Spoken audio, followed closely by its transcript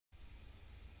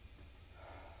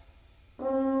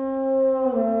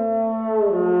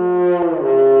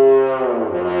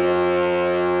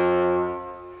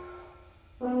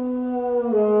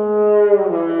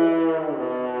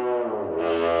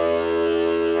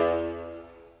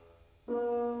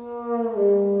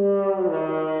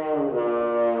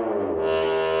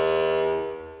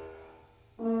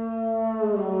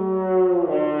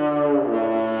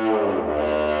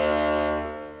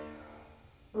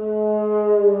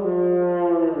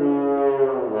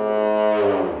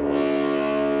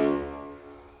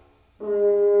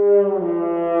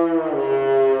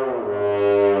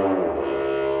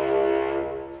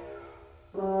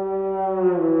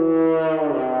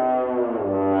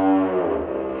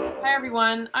Hi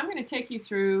everyone, I'm going to take you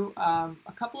through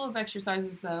a couple of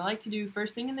exercises that I like to do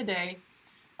first thing in the day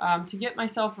to get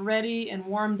myself ready and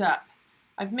warmed up.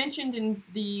 I've mentioned in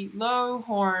the low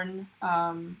horn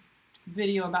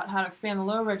video about how to expand the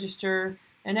low register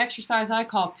an exercise I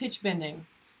call pitch bending.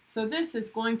 So this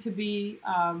is going to be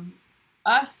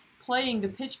us playing the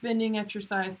pitch bending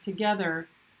exercise together.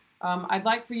 I'd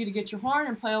like for you to get your horn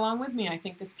and play along with me. I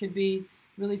think this could be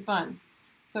really fun.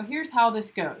 So here's how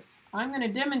this goes. I'm going to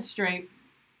demonstrate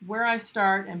where I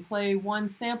start and play one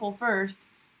sample first,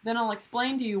 then I'll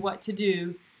explain to you what to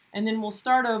do, and then we'll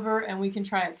start over and we can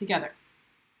try it together.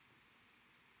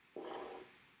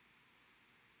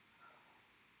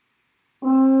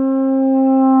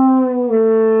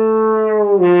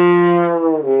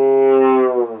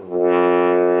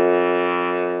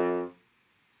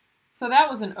 So that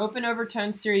was an open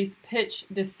overtone series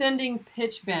descending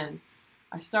pitch bend.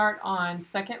 I start on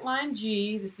second line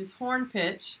G, this is horn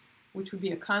pitch, which would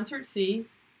be a concert C.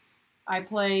 I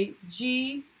play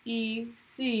G, E,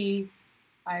 C.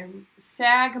 I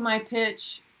sag my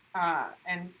pitch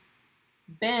and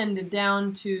bend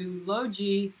down to low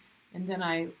G, and then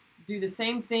I do the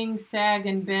same thing, sag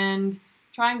and bend,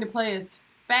 trying to play as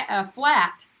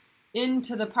flat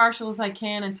into the partial as I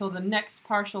can until the next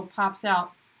partial pops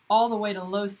out all the way to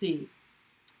low C.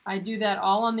 I do that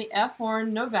all on the F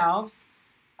horn, no valves.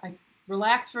 I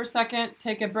relax for a second,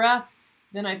 take a breath,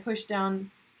 then I push down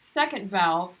second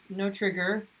valve, no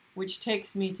trigger, which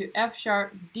takes me to F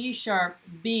sharp, D sharp,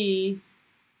 B,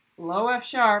 low F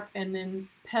sharp, and then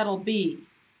pedal B.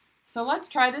 So let's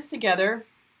try this together.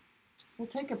 We'll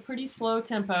take a pretty slow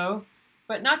tempo,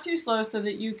 but not too slow so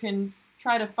that you can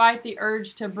try to fight the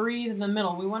urge to breathe in the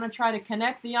middle. We want to try to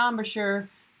connect the embouchure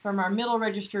from our middle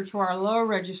register to our low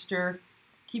register,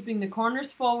 keeping the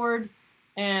corners forward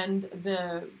and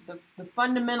the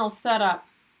fundamental setup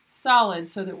solid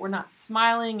so that we're not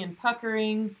smiling and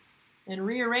puckering and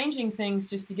rearranging things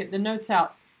just to get the notes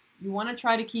out. You want to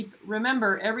try to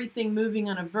remember everything moving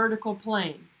on a vertical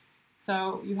plane.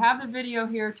 So you have the video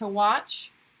here to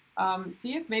watch.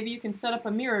 See if maybe you can set up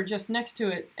a mirror just next to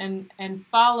it and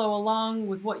follow along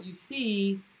with what you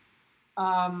see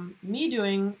me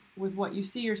doing with what you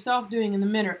see yourself doing in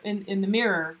the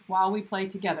mirror while we play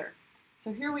together.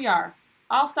 So here we are.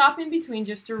 I'll stop in between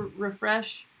just to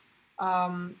refresh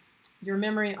your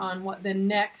memory on what the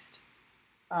next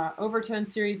overtone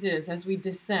series is as we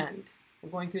descend. We're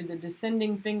going through the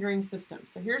descending fingering system.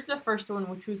 So here's the first one,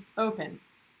 which was open.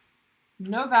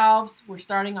 No valves. We're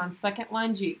starting on second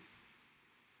line G.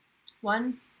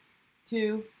 1,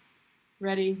 2,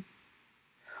 ready.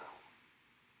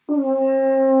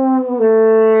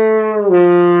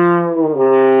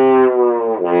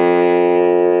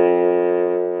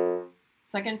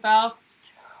 Second valve.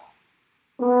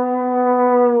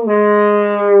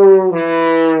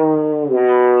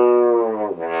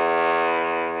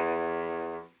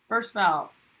 First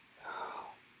valve.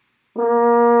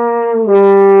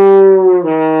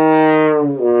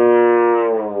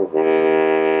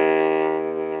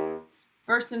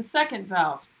 First and second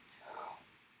valve.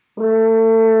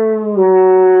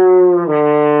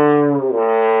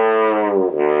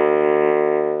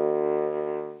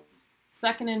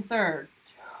 Second and third.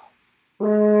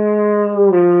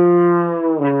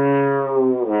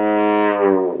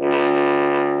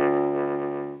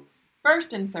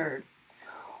 First and third.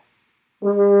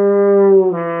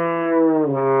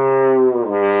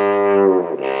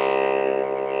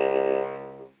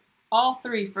 All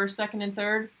three, first, second, and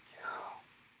third.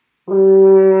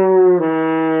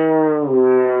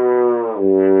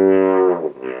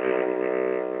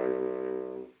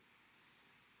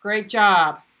 Great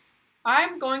job.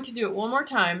 I'm going to do it one more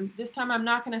time. This time I'm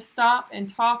not going to stop and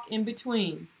talk in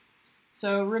between.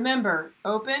 So remember,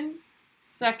 open,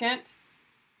 second,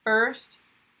 first,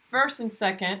 first and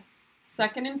second,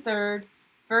 second and third,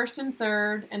 first and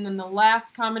third, and then the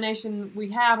last combination we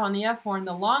have on the F horn,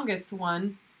 the longest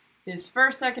one, is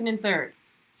first, second, and third.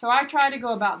 So I try to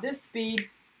go about this speed,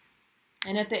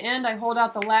 and at the end I hold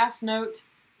out the last note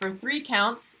for 3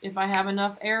 counts if I have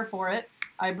enough air for it.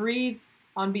 I breathe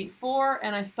on beat 4,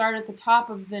 and I start at the top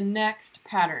of the next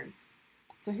pattern.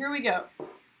 So here we go.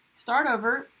 Start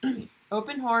over,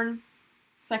 open horn,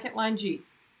 second line G.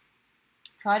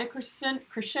 Try to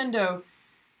crescendo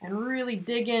and really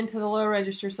dig into the low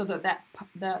register so that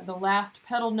the last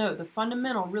pedal note, the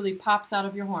fundamental, really pops out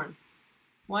of your horn.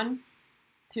 1,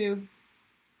 2,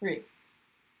 3.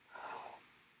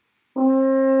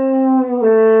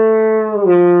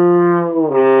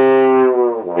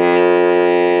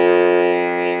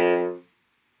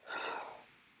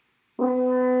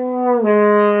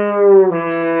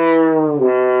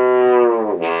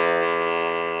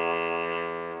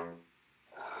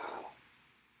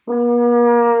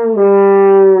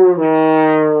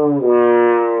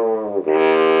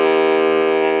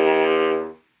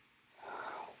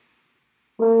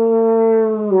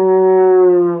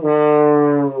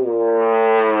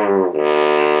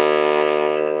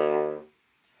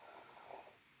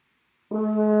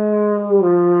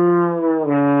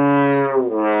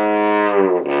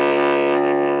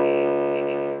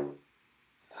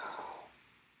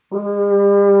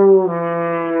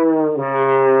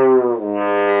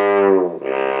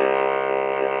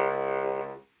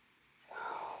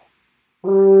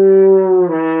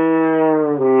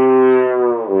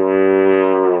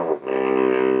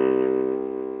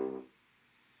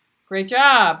 Great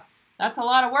job. That's a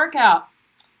lot of workout.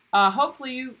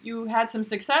 Hopefully you had some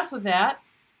success with that.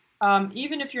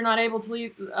 Even if you're not able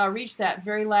to reach that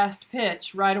very last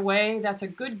pitch right away, that's a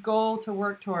good goal to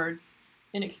work towards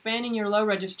in expanding your low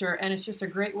register, and it's just a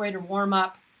great way to warm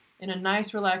up in a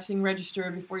nice relaxing register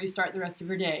before you start the rest of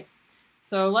your day.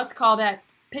 So let's call that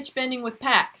pitch bending with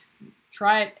PAC.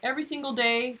 Try it every single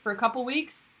day for a couple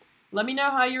weeks. Let me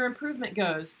know how your improvement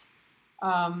goes.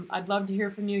 I'd love to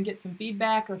hear from you and get some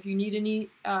feedback, or if you need any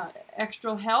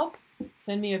extra help,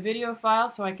 send me a video file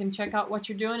so I can check out what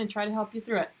you're doing and try to help you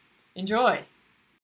through it. Enjoy!